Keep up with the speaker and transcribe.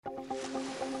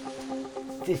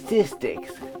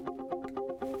Statistics.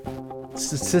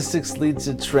 Statistics lead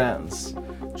to trends.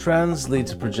 Trends lead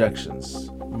to projections.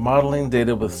 Modeling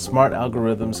data with smart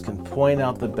algorithms can point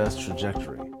out the best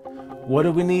trajectory. What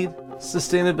do we need?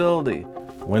 Sustainability.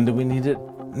 When do we need it?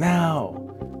 Now.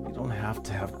 You don't have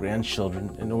to have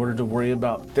grandchildren in order to worry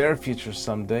about their future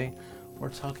someday. We're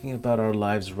talking about our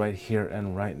lives right here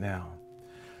and right now.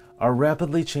 Our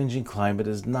rapidly changing climate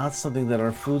is not something that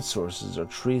our food sources or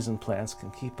trees and plants can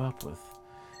keep up with.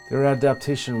 Their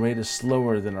adaptation rate is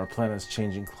slower than our planet's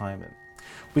changing climate.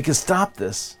 We can stop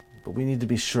this, but we need to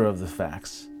be sure of the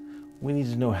facts. We need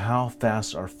to know how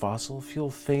fast our fossil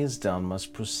fuel phase down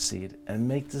must proceed and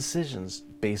make decisions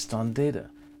based on data,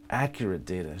 accurate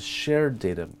data, shared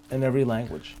data in every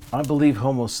language. I believe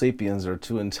Homo sapiens are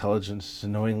too intelligent to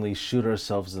knowingly shoot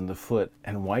ourselves in the foot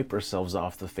and wipe ourselves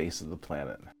off the face of the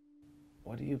planet.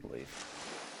 What do you believe?